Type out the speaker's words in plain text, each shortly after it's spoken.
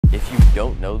If you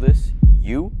don't know this,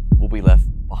 you will be left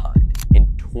behind. In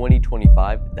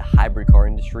 2025, the hybrid car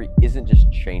industry isn't just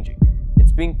changing,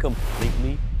 it's being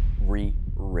completely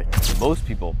rewritten. Most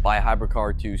people buy a hybrid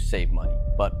car to save money,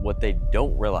 but what they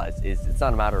don't realize is it's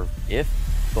not a matter of if,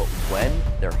 but when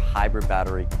their hybrid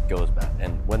battery goes bad.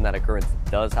 And when that occurrence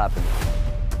does happen,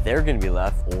 they're gonna be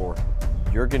left, or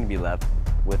you're gonna be left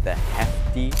with a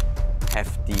hefty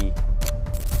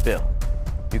bill.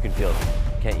 You can feel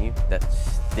it, can't you? That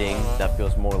sting that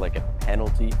feels more like a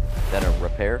penalty than a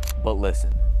repair. But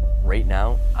listen, right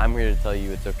now, I'm here to tell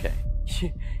you it's okay.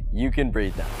 You can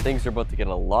breathe now. Things are about to get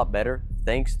a lot better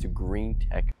thanks to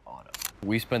Greentec Auto.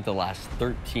 We spent the last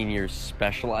 13 years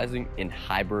specializing in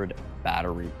hybrid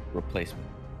battery replacement,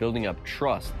 building up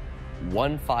trust,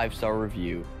 one 5-star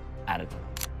review at a time.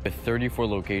 With 34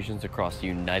 locations across the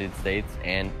United States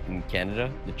and in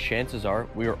Canada, the chances are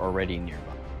we are already nearby.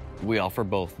 We offer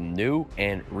both new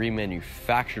and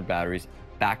remanufactured batteries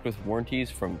backed with warranties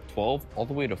from 12 all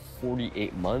the way to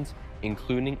 48 months,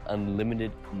 including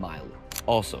unlimited mileage.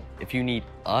 Also, if you need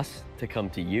us to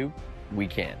come to you, we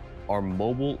can. Our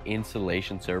mobile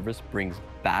installation service brings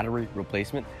battery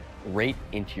replacement right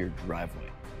into your driveway.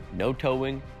 No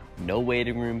towing, no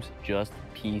waiting rooms, just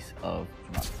peace of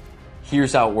mind.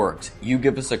 Here's how it works. You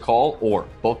give us a call or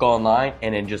book online,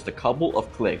 and in just a couple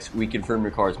of clicks, we confirm your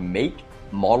car's make,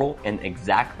 model, and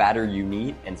exact battery you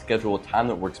need and schedule a time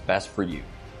that works best for you.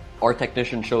 Our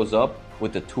technician shows up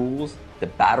with the tools, the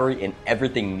battery, and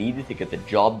everything needed to get the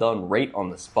job done right on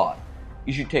the spot.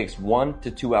 Usually takes 1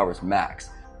 to 2 hours max.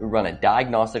 We run a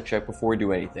diagnostic check before we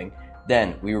do anything.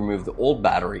 Then we remove the old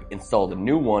battery, install the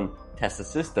new one, test the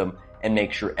system, and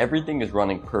make sure everything is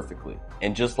running perfectly.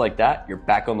 And just like that, you're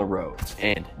back on the road.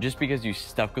 And just because you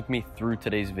stuck with me through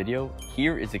today's video,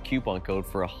 here is a coupon code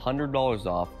for $100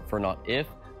 off for not if,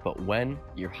 but when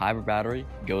your hybrid battery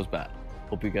goes bad.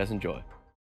 Hope you guys enjoy.